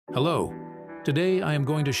Hello. Today I am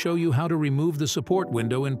going to show you how to remove the support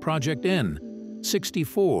window in Project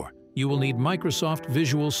N64. You will need Microsoft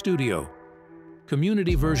Visual Studio.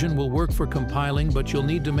 Community version will work for compiling, but you'll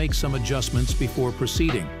need to make some adjustments before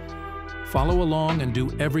proceeding. Follow along and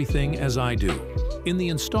do everything as I do. In the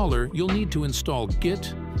installer, you'll need to install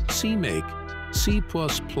Git, CMake, C++,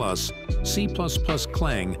 C++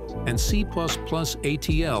 Clang, and C++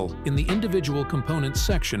 ATL in the individual components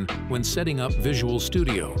section when setting up Visual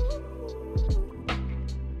Studio.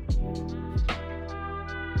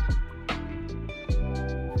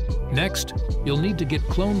 Next, you'll need to git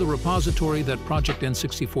clone the repository that Project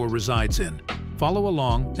N64 resides in. Follow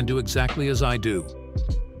along and do exactly as I do.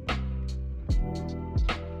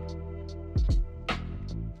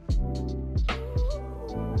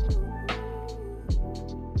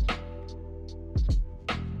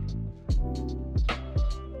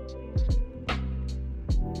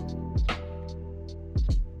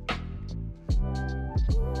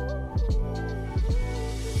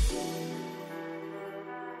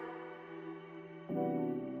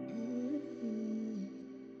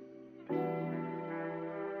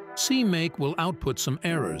 CMake will output some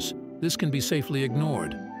errors. This can be safely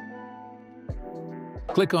ignored.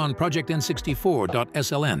 Click on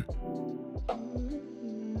projectn64.sln.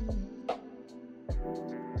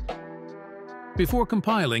 Before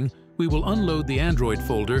compiling, we will unload the Android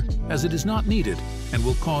folder as it is not needed and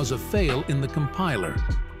will cause a fail in the compiler.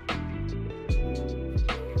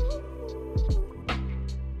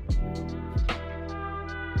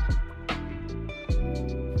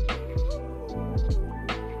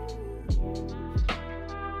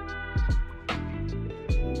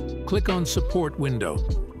 Click on Support window.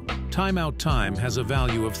 Timeout time has a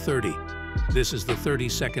value of 30. This is the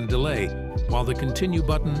 30-second delay, while the Continue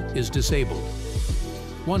button is disabled.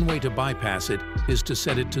 One way to bypass it is to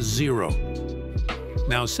set it to 0.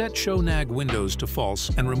 Now set Show Nag Windows to false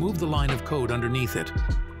and remove the line of code underneath it.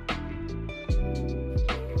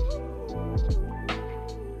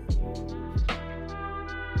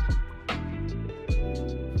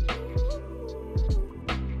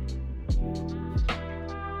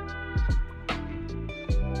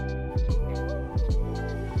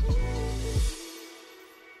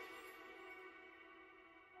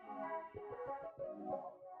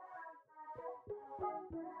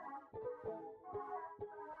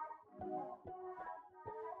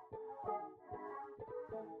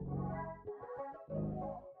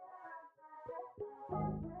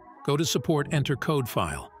 Go to Support, enter code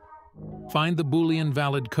file. Find the Boolean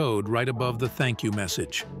valid code right above the thank you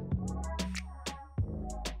message.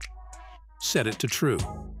 Set it to true.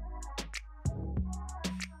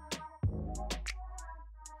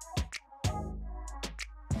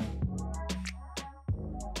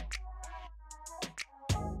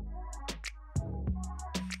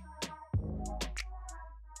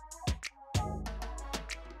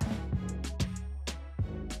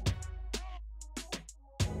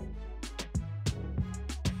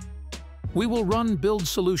 We will run build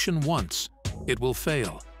solution once. It will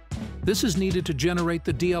fail. This is needed to generate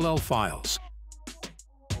the DLL files.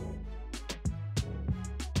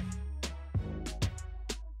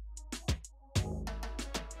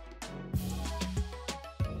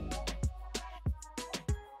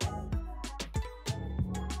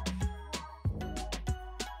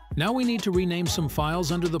 Now we need to rename some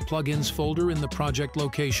files under the plugins folder in the project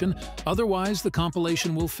location, otherwise the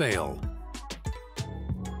compilation will fail.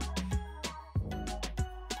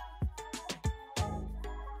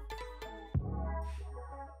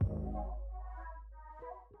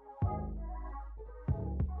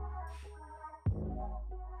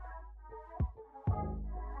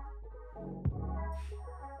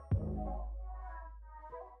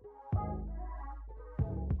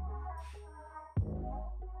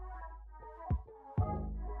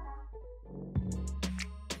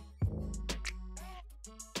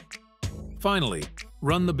 Finally,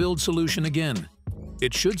 run the build solution again.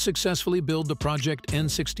 It should successfully build the Project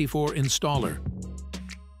N64 installer.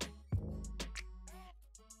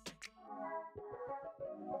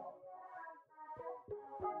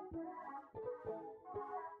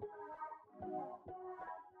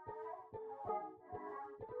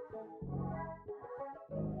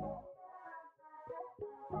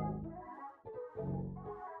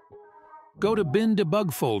 Go to bin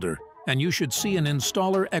debug folder, and you should see an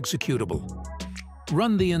installer executable.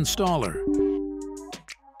 Run the installer.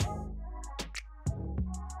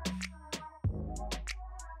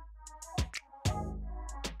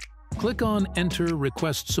 Click on Enter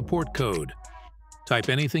Request Support Code. Type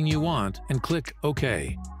anything you want and click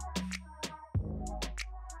OK.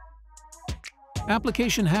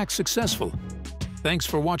 Application hack successful. Thanks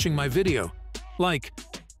for watching my video. Like,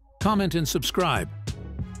 comment and subscribe.